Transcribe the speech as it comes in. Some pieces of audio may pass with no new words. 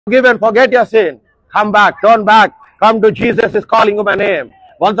Forgive and forget your sin. Come back, turn back. Come to Jesus is calling you by name.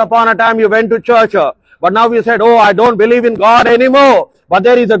 Once upon a time you went to church, but now you said, oh, I don't believe in God anymore. But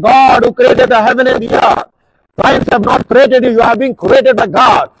there is a God who created the heaven and the earth. Christ have not created you. You have been created by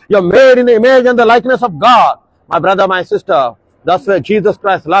God. You are made in the image and the likeness of God. My brother, my sister, that's where Jesus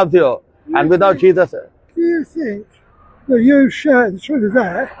Christ loves you. And without Jesus... Do you think that you sharing through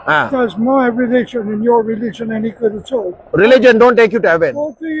that does my religion and your religion any good at all? Religion don't take you to heaven.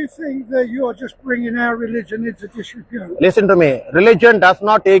 Or do you think that you're just bringing our religion into disrepute? Listen to me. Religion does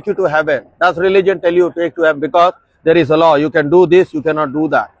not take you to heaven. Does religion tell you to take to heaven? Because there is a law. You can do this, you cannot do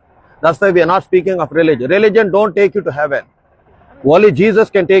that. That's why we are not speaking of religion. Religion don't take you to heaven. Only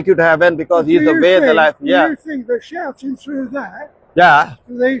Jesus can take you to heaven because He is the way, the life. Do you think that shouting through that to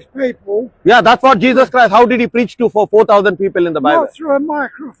these people... Yeah, that's what Jesus Christ, how did He preach to for 4,000 people in the Bible? Not through a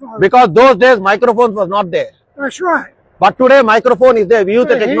microphone. Because those days microphones was not there. That's right. But today microphone is there. We use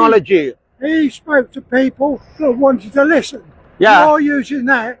the technology. He spoke to people that wanted to listen. Yeah. You're using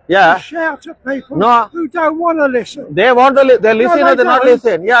that to shout at people who don't want to listen. They want to they listen or they not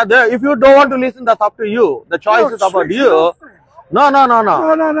listen. Yeah, if you don't want to listen, that's up to you. The choice is about you.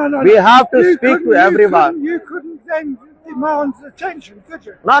 No. We have to speak to everyone. You couldn't then demand attention, could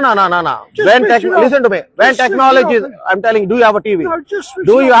you? No. Listen to me. When technology is, I'm telling you, do you have a TV? No, just switch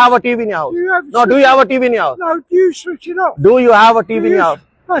Do it you off. have a TV in your house? Do you have a TV in your house? No, you switch it off. Do you have a TV in your house?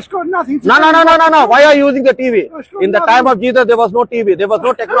 That's got nothing to do No. Why are you using the TV? In the time of Jesus, there was no TV. There was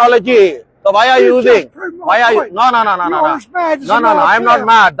no technology. So why are you using? Why are you? No. I'm not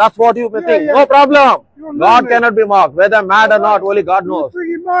mad. That's what you may think. No problem. God cannot be mocked. Whether mad or not, only God knows.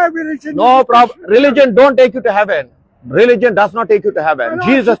 No problem. Religion don't take you to heaven. Religion does not take you to heaven.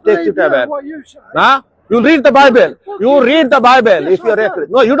 Jesus takes you to heaven. Huh? You read the Bible. You read the Bible. If you're a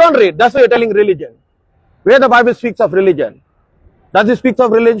no, you don't read. That's why you're telling religion. Where the Bible speaks of religion? Does it speak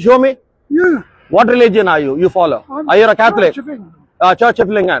of religion? Show me. Yeah. What religion are you? You follow? Are you a Catholic? Church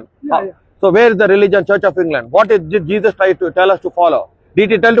of England. Yeah. So where is the religion, Church of England? What did Jesus try to tell us to follow?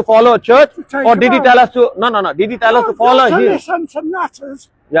 Did He tell to follow a church? Or did He tell us to... No. Did He tell us to follow Him? Listen to nutters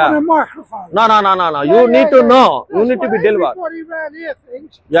on a microphone. No. You need to know. You need to be delivered. Everybody around here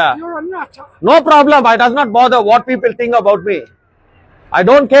thinks you're a nutter. No problem. It does not bother what people think about me. I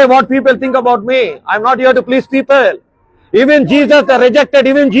don't care what people think about me. I'm not here to please people. Even Jesus, they rejected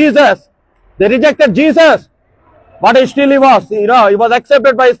even Jesus. They rejected Jesus. But still he was, he was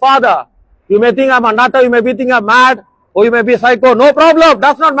accepted by His Father. You may think I'm a nutter, you may be thinking I'm mad, or you may be psycho. No problem,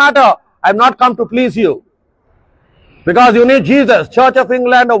 does not matter. I'm not come to please you. Because you need Jesus, Church of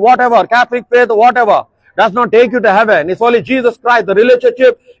England or whatever, Catholic faith or whatever, does not take you to heaven. It's only Jesus Christ. The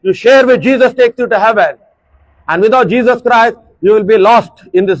relationship you share with Jesus takes you to heaven. And without Jesus Christ, you will be lost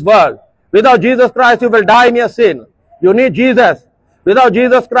in this world. Without Jesus Christ, you will die in your sin. You need Jesus. Without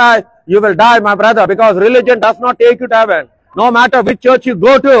Jesus Christ, you will die, my brother, because religion does not take you to heaven. No matter which church you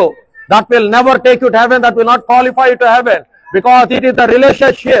go to, that will never take you to heaven, that will not qualify you to heaven, because it is the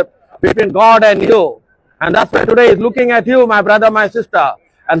relationship between God and you. And that's why today is looking at you, my brother, my sister.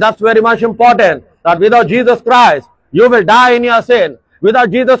 And that's very much important, that without Jesus Christ, you will die in your sin. Without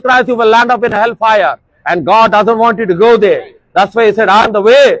Jesus Christ, you will land up in hellfire. And God doesn't want you to go there. That's why He said, I am the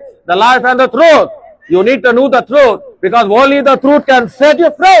way, the life and the truth. You need to know the truth, because only the truth can set you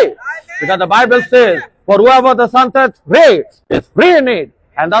free. Because the Bible says, for whoever the Son sets free is free indeed.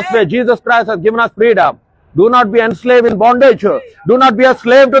 And that's where Jesus Christ has given us freedom. Do not be enslaved in bondage. Do not be a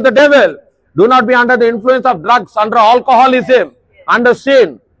slave to the devil. Do not be under the influence of drugs, under alcoholism, under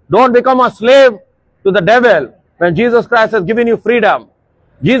sin. Don't become a slave to the devil when Jesus Christ has given you freedom.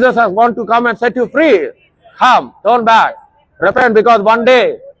 Jesus has want to come and set you free. Come, turn back, repent, because one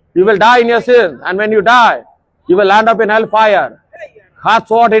day you will die in your sins, and when you die, you will land up in hellfire. That's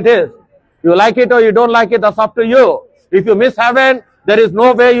what it is. You like it or you don't like it, that's up to you. If you miss heaven, there is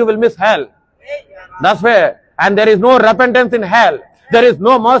no way you will miss hell. That's where. And there is no repentance in hell. There is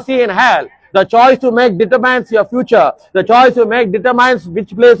no mercy in hell. The choice to make determines your future. The choice you make determines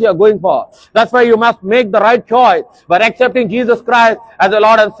which place you are going for. That's why you must make the right choice by accepting Jesus Christ as the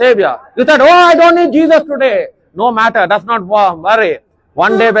Lord and Savior. You said, oh, I don't need Jesus today. No matter, does not worry.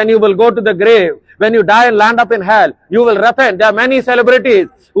 One day when you will go to the grave, when you die and land up in hell, you will repent. There are many celebrities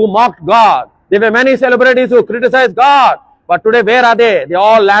who mocked God. There were many celebrities who criticized God. But today, where are they? They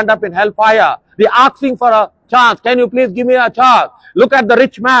all land up in hellfire. They are asking for a chance. Can you please give me a chance? Look at the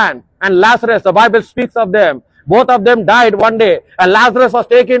rich man and Lazarus. The Bible speaks of them. Both of them died one day. And Lazarus was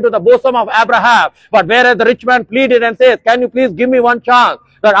taken to the bosom of Abraham. But whereas the rich man pleaded and said, can you please give me one chance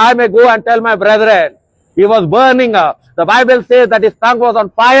that I may go and tell my brethren? He was burning up. The Bible says that his tongue was on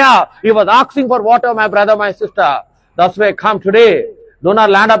fire. He was asking for water, my brother, my sister. That's why come today. Do not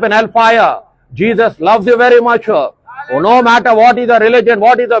land up in hellfire. Jesus loves you very much. No matter what is the religion,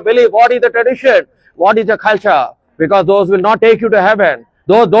 what is the belief, what is the tradition, what is the culture, because those will not take you to heaven.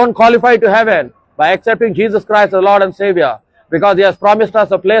 Those don't qualify to heaven by accepting Jesus Christ as Lord and Savior, because He has promised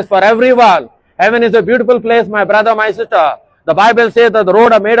us a place for everyone. Heaven is a beautiful place, my brother, my sister. The Bible says that the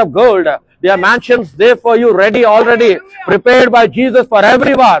road are made of gold. There are mansions there for you, ready already, prepared by Jesus for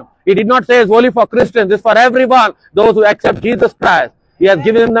everyone. He did not say it's only for Christians, it's for everyone, those who accept Jesus Christ. He has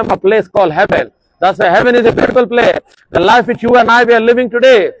given them a place called heaven. That's why heaven is a beautiful place. The life which you and I we are living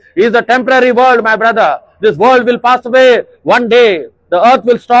today is a temporary world, my brother. This world will pass away one day. The earth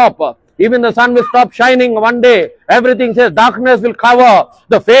will stop. Even the sun will stop shining one day. Everything says darkness will cover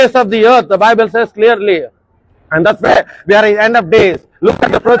the face of the earth. The Bible says clearly. And that's why we are in end of days. Look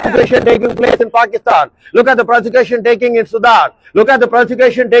at the persecution taking place in Pakistan. Look at the persecution taking in Sudan. Look at the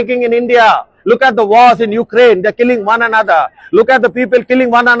persecution taking in India. Look at the wars in Ukraine. They're killing one another. Look at the people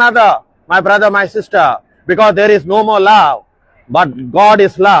killing one another. My brother, my sister. Because there is no more love. But God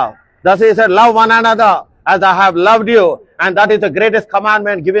is love. Thus He said, love one another as I have loved you. And that is the greatest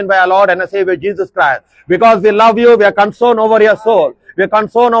commandment given by our Lord and our Savior Jesus Christ. Because we love you, we are concerned over your soul. We are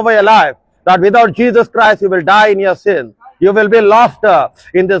concerned over your life. That without Jesus Christ, you will die in your sin. You will be lost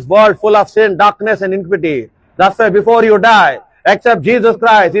in this world full of sin, darkness and iniquity. That's why before you die, accept Jesus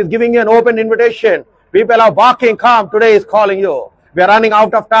Christ. He's giving you an open invitation. People are barking, come, today is calling you. We are running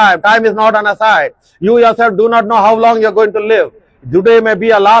out of time. Time is not on our side. You yourself do not know how long you are going to live. Today may be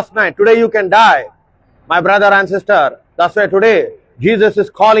your last night. Today you can die. My brother and sister, that's why today Jesus is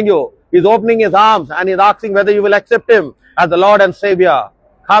calling you. He's opening His arms and He's asking whether you will accept Him as the Lord and Savior.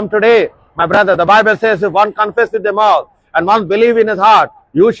 Come today. My brother, the Bible says if one confesses with the mouth and one believes in his heart,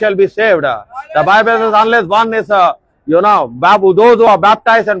 you shall be saved. The Bible says unless one is, those who are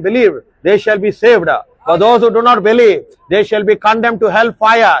baptized and believe, they shall be saved. For those who do not believe, they shall be condemned to hell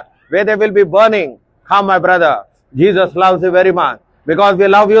fire, where they will be burning. Come, my brother, Jesus loves you very much. Because we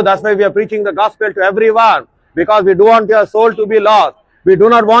love you, that's why we are preaching the gospel to everyone. Because we do want your soul to be lost. We do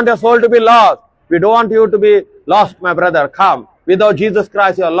not want your soul to be lost. We don't want you to be lost, my brother. Come. Without Jesus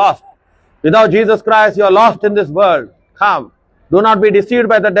Christ, you are lost. Without Jesus Christ, you are lost in this world. Come. Do not be deceived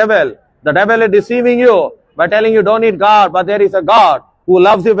by the devil. The devil is deceiving you by telling you don't need God, but there is a God who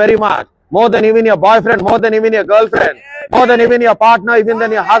loves you very much. More than even your boyfriend, more than even your girlfriend, more than even your partner, even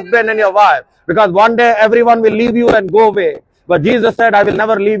than your husband and your wife. Because one day everyone will leave you and go away. But Jesus said, I will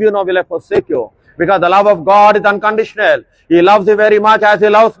never leave you nor will I forsake you. Because the love of God is unconditional. He loves you very much as He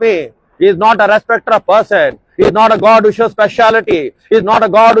loves me. He is not a respecter of person. He is not a God who shows speciality. He is not a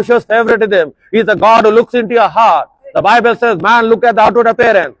God who shows favoritism. He is a God who looks into your heart. The Bible says, man look at the outward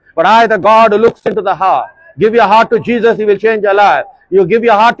appearance, but I, the God who looks into the heart. Give your heart to Jesus, He will change your life. You give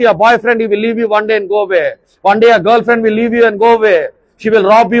your heart to your boyfriend, he will leave you one day and go away. One day a girlfriend will leave you and go away. She will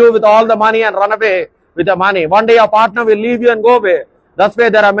rob you with all the money and run away with the money. One day your partner will leave you and go away. That's why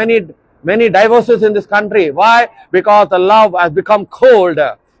there are many divorces in this country. Why? Because the love has become cold,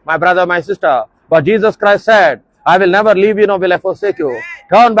 my brother, my sister. But Jesus Christ said, I will never leave you nor will I forsake you.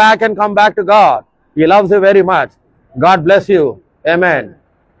 Turn back and come back to God. He loves you very much. God bless you. Amen.